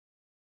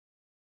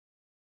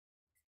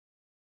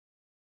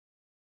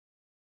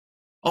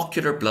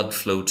 Ocular blood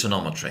flow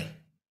tonometry.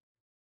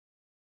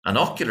 An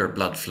ocular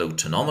blood flow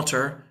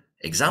tonometer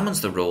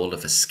examines the role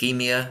of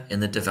ischemia in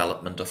the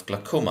development of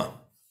glaucoma,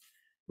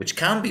 which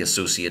can be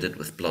associated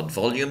with blood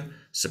volume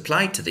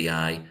supplied to the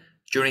eye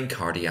during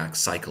cardiac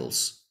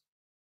cycles.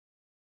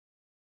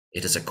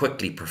 It is a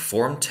quickly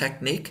performed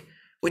technique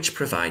which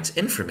provides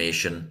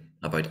information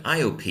about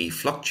IOP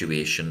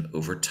fluctuation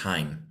over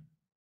time.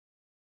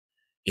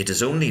 It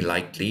is only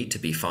likely to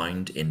be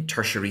found in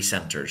tertiary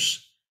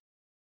centres.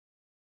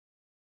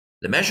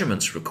 The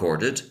measurements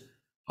recorded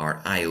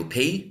are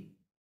IOP,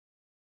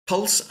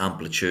 pulse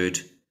amplitude,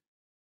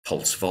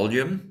 pulse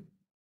volume,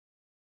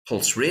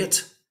 pulse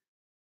rate,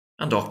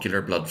 and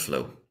ocular blood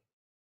flow.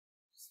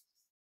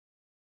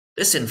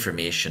 This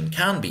information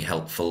can be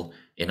helpful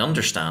in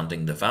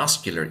understanding the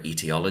vascular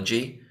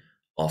etiology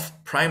of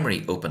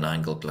primary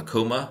open-angle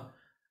glaucoma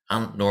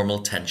and normal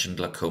tension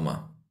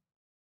glaucoma.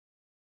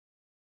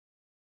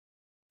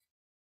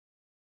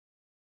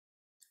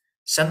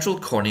 Central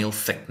corneal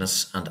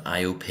thickness and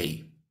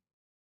IOP.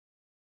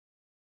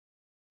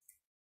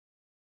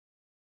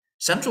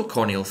 Central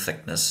corneal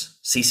thickness,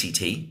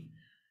 CCT,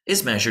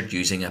 is measured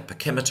using a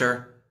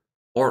pachymeter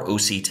or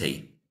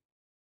OCT.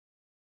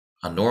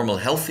 A normal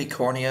healthy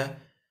cornea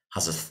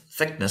has a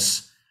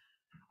thickness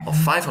of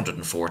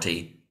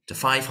 540 to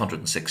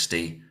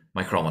 560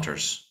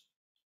 micrometers.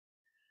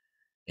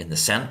 In the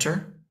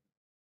centre,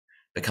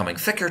 becoming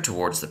thicker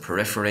towards the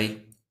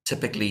periphery,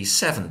 typically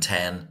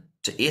 710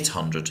 to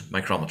 800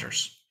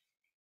 micrometers.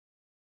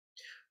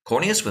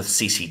 Corneas with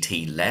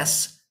CCT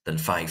less than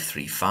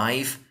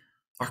 535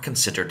 are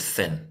considered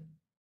thin.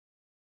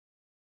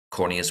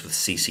 Corneas with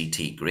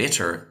CCT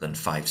greater than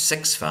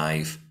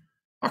 565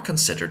 are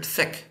considered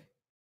thick.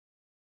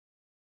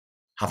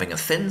 Having a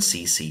thin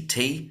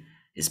CCT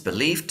is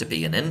believed to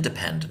be an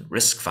independent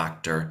risk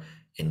factor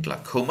in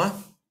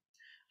glaucoma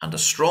and a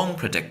strong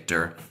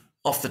predictor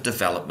of the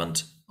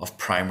development of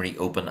primary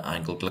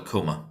open-angle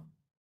glaucoma.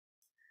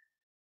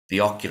 The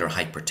Ocular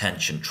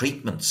Hypertension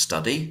Treatment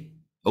Study,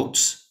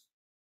 OATS,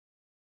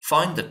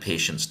 found that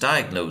patients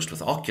diagnosed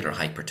with ocular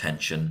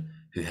hypertension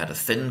who had a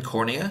thin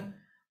cornea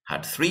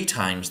had 3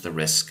 times the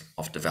risk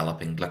of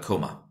developing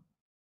glaucoma.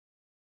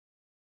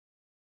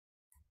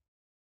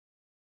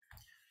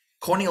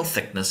 Corneal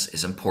thickness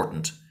is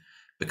important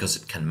because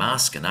it can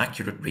mask an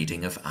accurate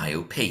reading of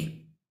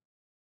IOP.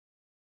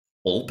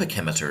 All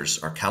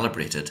pachymeters are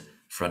calibrated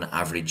for an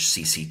average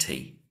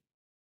CCT.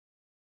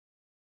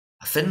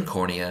 A thin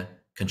cornea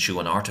can show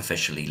an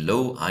artificially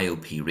low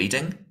IOP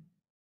reading,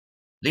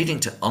 leading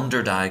to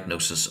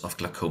underdiagnosis of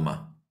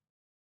glaucoma,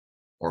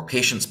 or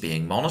patients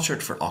being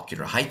monitored for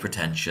ocular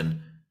hypertension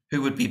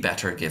who would be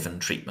better given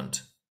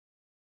treatment.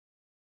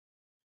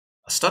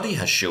 A study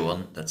has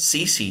shown that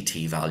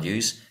CCT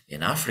values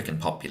in African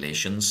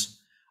populations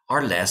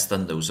are less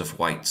than those of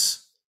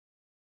whites.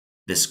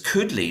 This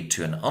could lead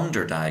to an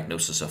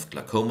underdiagnosis of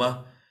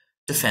glaucoma,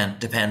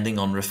 depending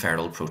on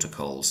referral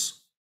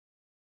protocols.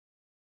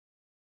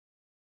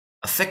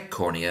 A thick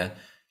cornea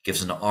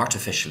gives an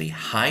artificially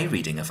high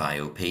reading of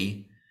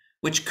IOP,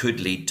 which could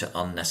lead to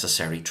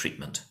unnecessary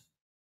treatment.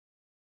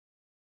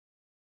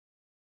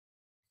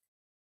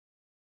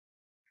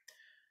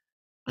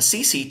 A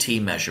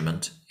CCT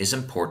measurement is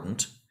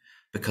important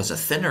because a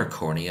thinner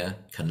cornea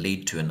can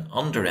lead to an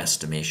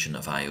underestimation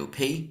of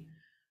IOP,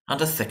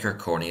 and a thicker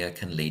cornea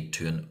can lead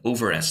to an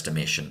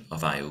overestimation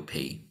of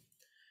IOP.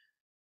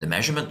 The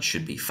measurement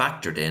should be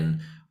factored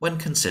in when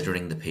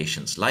considering the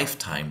patient's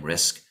lifetime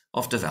risk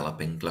of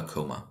developing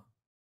glaucoma.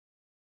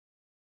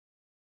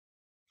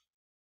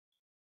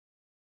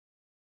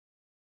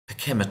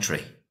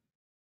 Pachymetry.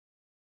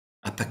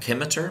 A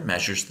pachymeter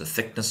measures the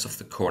thickness of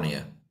the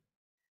cornea.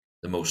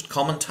 The most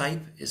common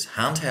type is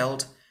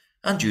handheld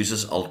and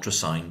uses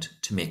ultrasound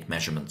to make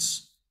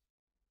measurements.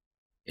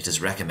 It is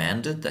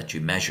recommended that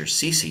you measure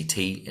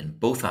CCT in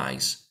both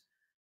eyes,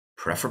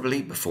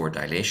 preferably before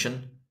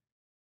dilation,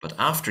 but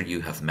after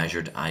you have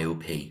measured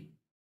IOP.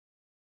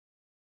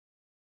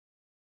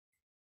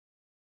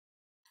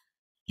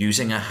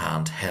 Using a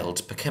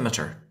handheld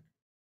pachymeter.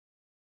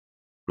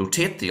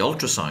 Rotate the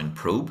ultrasound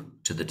probe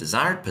to the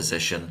desired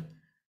position,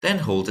 then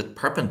hold it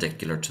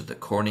perpendicular to the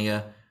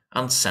cornea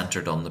and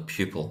centered on the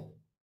pupil.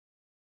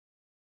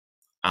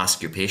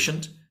 Ask your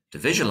patient to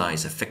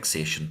visualize a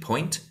fixation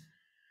point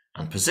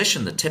and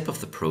position the tip of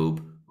the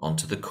probe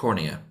onto the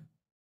cornea.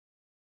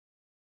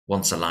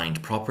 Once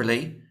aligned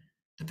properly,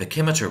 the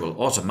pachymeter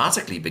will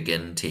automatically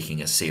begin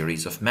taking a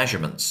series of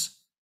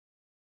measurements.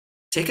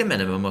 Take a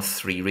minimum of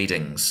 3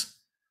 readings.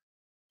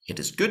 It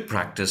is good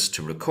practice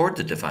to record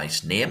the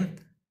device name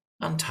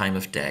and time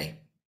of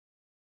day.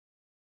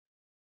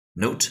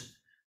 Note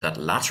that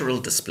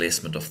lateral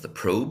displacement of the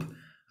probe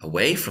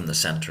away from the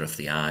center of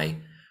the eye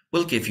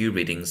will give you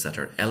readings that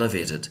are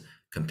elevated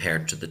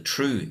compared to the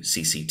true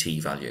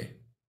CCT value.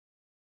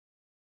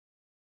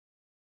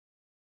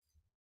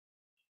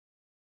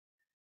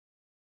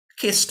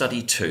 Case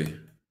Study 2.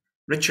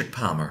 Richard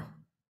Palmer.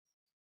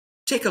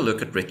 Take a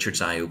look at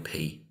Richard's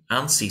IOP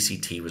and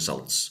CCT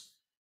results,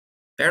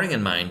 bearing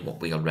in mind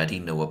what we already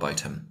know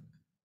about him.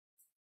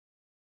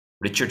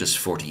 Richard is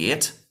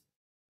 48,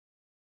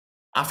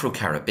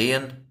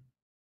 Afro-Caribbean,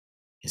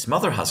 his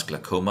mother has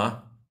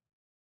glaucoma,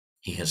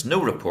 he has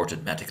no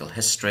reported medical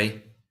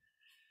history,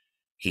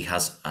 he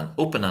has an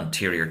open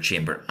anterior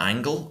chamber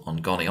angle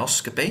on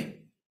gonioscopy,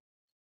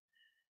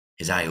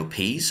 his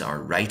IOPs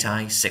are right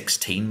eye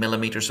 16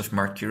 millimeters of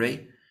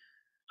mercury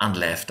and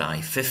left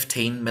eye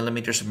 15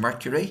 millimeters of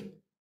mercury.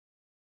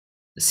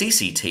 The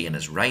CCT in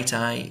his right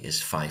eye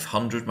is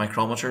 500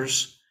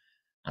 micrometers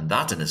and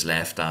that in his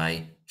left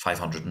eye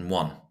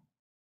 501.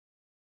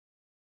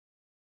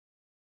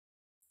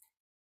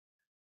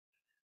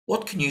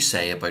 What can you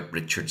say about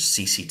Richard's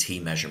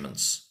CCT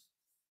measurements?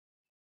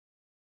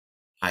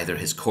 Either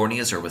his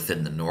corneas are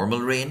within the normal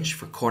range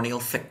for corneal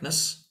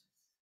thickness,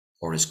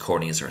 or his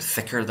corneas are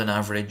thicker than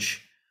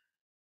average,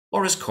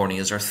 or his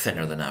corneas are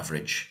thinner than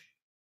average.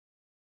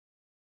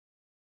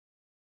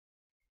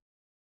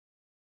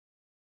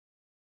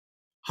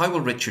 How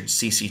will Richard's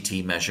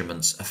CCT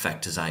measurements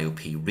affect his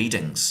IOP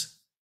readings?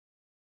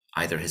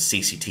 Either his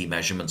CCT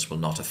measurements will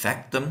not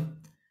affect them,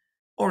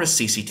 or his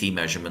CCT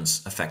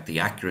measurements affect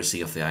the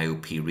accuracy of the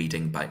IOP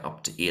reading by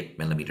up to 8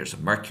 millimeters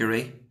of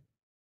mercury,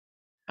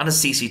 and his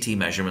CCT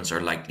measurements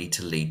are likely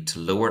to lead to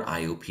lower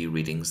IOP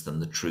readings than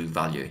the true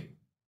value.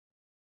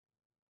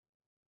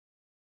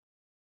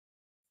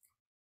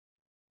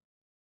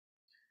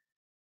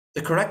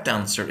 The correct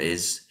answer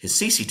is his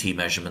CCT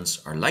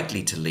measurements are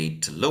likely to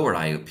lead to lower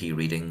IOP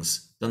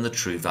readings than the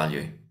true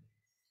value.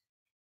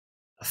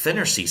 A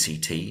thinner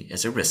CCT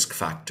is a risk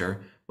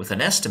factor with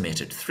an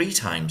estimated 3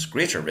 times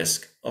greater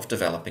risk of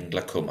developing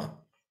glaucoma.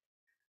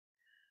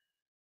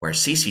 Where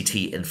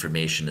CCT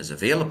information is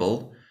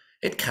available,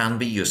 it can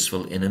be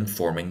useful in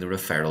informing the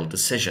referral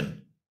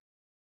decision.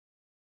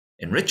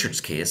 In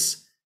Richard's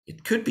case,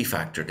 it could be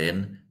factored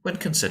in when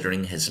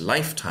considering his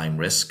lifetime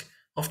risk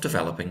of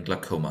developing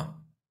glaucoma.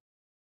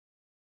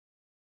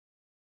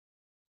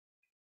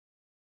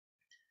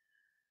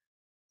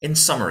 In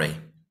summary,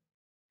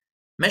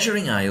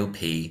 measuring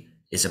IOP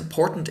is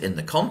important in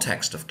the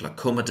context of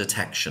glaucoma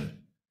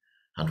detection,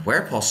 and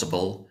where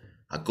possible,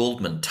 a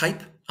Goldman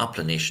type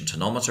applanation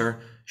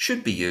tonometer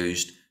should be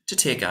used to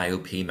take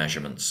IOP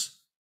measurements.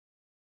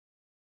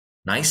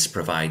 NICE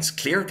provides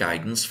clear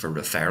guidance for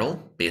referral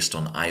based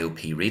on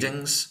IOP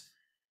readings.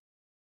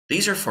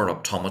 These are for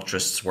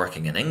optometrists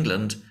working in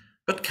England,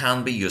 but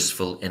can be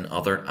useful in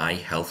other eye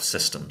health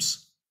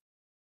systems.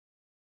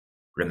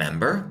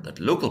 Remember that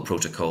local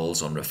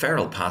protocols on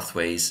referral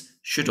pathways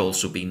should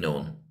also be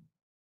known.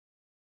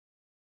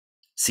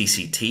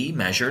 CCT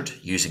measured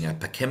using a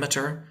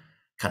pachymeter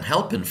can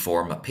help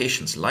inform a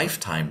patient's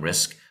lifetime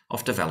risk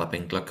of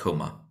developing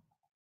glaucoma.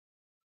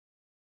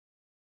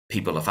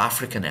 People of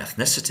African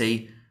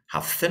ethnicity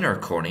have thinner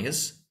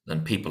corneas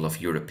than people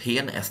of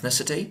European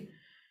ethnicity,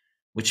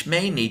 which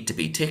may need to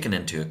be taken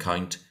into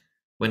account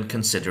when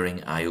considering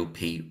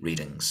IOP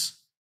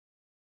readings.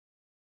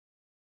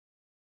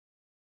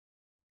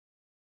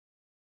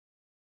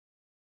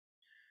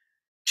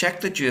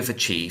 Check that you have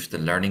achieved the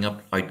learning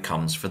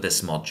outcomes for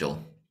this module.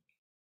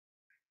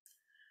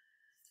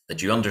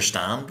 That you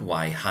understand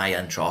why high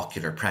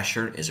intraocular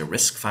pressure is a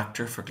risk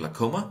factor for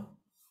glaucoma.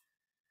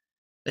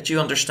 That you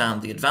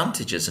understand the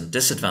advantages and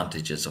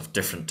disadvantages of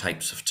different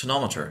types of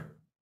tonometer.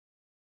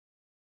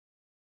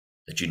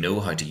 That you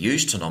know how to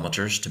use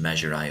tonometers to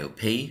measure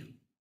IOP.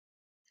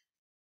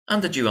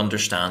 And that you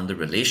understand the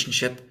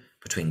relationship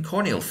between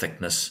corneal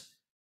thickness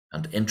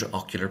and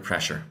intraocular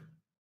pressure.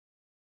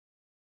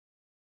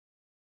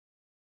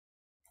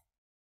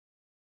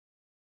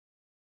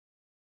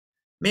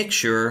 Make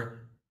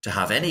sure to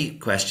have any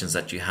questions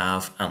that you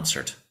have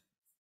answered.